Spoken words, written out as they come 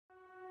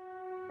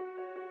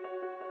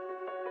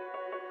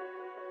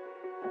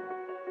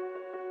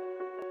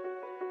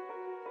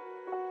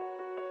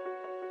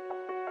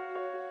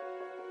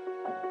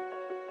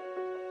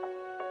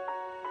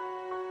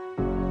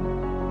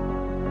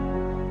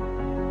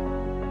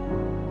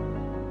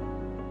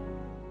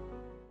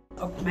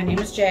My name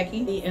is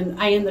Jackie, and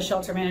I am the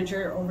shelter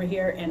manager over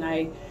here, and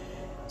I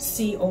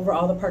see over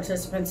all the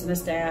participants and the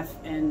staff,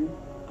 and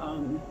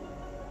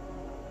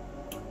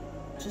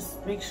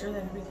just make sure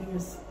that everything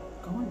is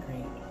going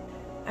great.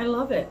 I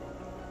love it.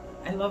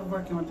 I love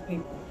working with the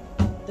people.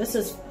 This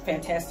is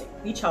fantastic.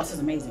 Beach House is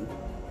amazing.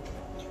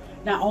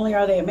 Not only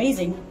are they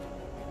amazing,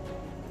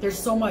 there's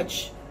so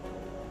much,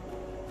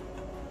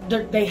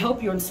 they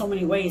help you in so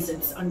many ways.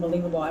 It's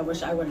unbelievable. I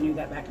wish I would have knew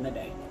that back in the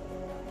day.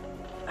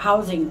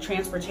 Housing,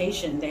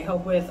 transportation, they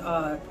help with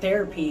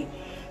therapy,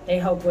 they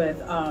help with,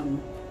 oh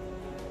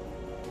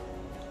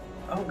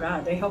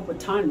God, they help with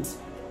tons.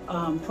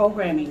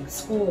 Programming,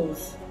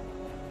 schools,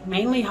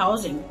 mainly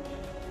housing,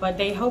 but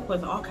they help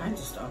with all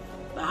kinds of stuff.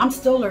 I'm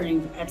still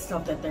learning at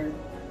stuff that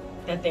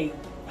they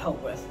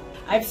help with.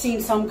 I've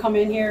seen some come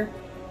in here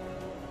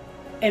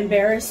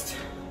embarrassed,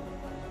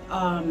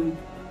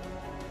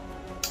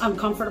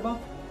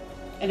 uncomfortable,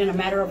 and in a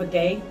matter of a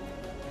day,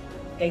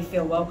 they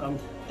feel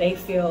welcomed. They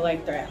feel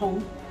like they're at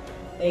home.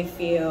 They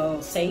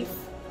feel safe.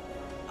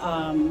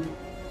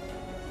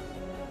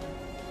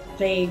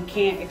 They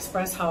can't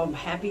express how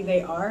happy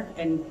they are,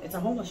 and it's a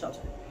homeless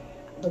shelter.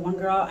 The one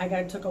girl,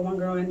 took one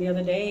girl in the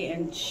other day,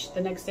 and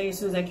the next day, as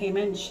soon as I came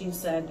in, she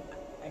said,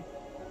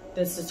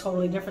 this is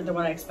totally different than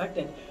what I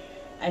expected.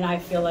 And I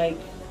feel like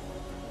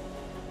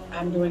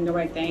I'm doing the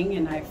right thing,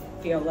 and I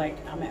feel like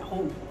I'm at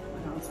home.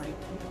 And I was like,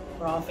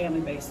 we're all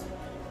family-based.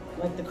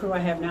 Like the crew I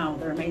have now,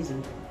 they're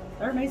amazing.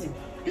 They're amazing.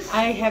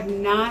 I have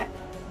not,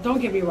 don't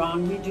get me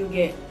wrong, we do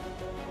get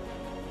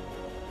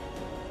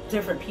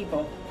different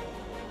people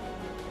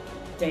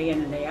day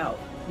in and day out.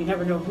 You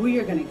never know who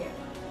you're gonna get.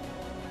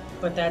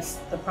 But that's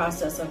the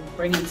process of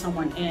bringing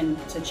someone in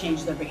to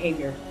change their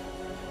behavior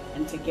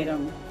and to get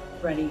them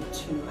ready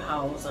to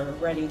house or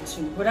ready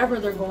to whatever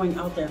they're going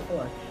out there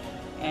for.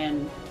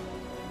 And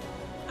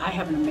I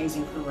have an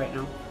amazing crew right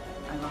now.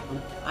 I love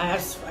them.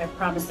 I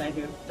promise I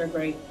do. They're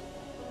great.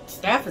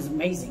 Staff is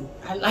amazing.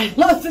 I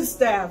love the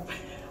staff.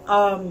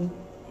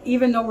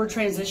 Even though we're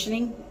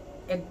transitioning,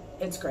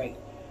 it's great.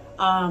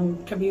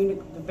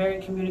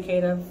 Very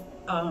communicative,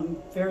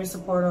 very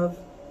supportive,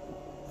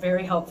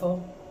 very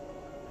helpful.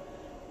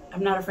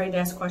 I'm not afraid to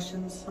ask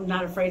questions. I'm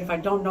not afraid if I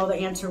don't know the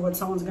answer what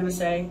someone's gonna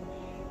say.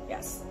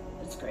 Yes,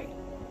 it's great.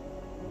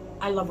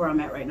 I love where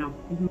I'm at right now.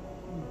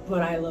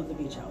 But I love the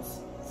Beach House.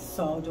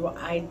 So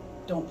I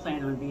don't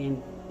plan on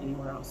being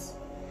anywhere else.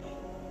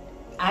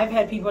 I've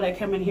had people that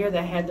come in here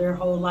that had their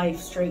whole life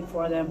straight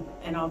for them,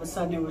 and all of a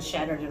sudden it was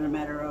shattered in a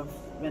matter of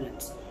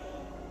minutes.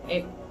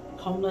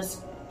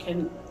 Homeless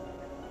can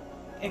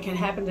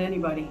happen to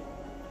anybody.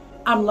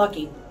 I'm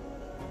lucky.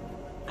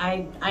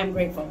 I'm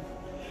grateful.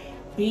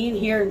 Being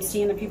here and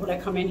seeing the people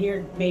that come in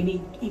here made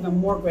me even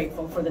more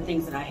grateful for the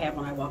things that I have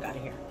when I walk out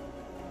of here.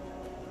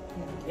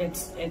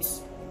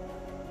 It's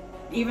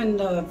even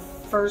the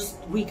first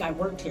week I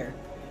worked here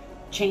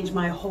changed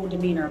my whole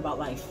demeanor about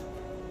life.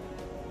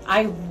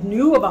 I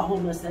knew about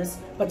homelessness,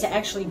 but to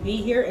actually be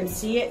here and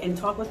see it and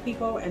talk with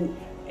people, and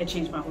it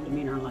changed my whole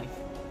demeanor in life.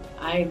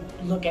 I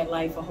look at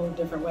life a whole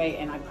different way,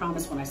 and I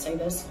promise when I say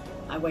this,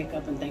 I wake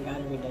up and thank God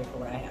every day for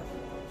what I have.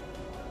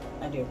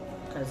 I do,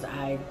 because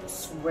I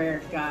swear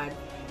to God,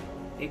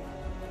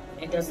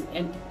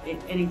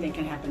 anything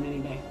can happen any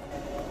day.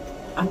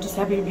 I'm just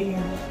happy to be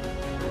here.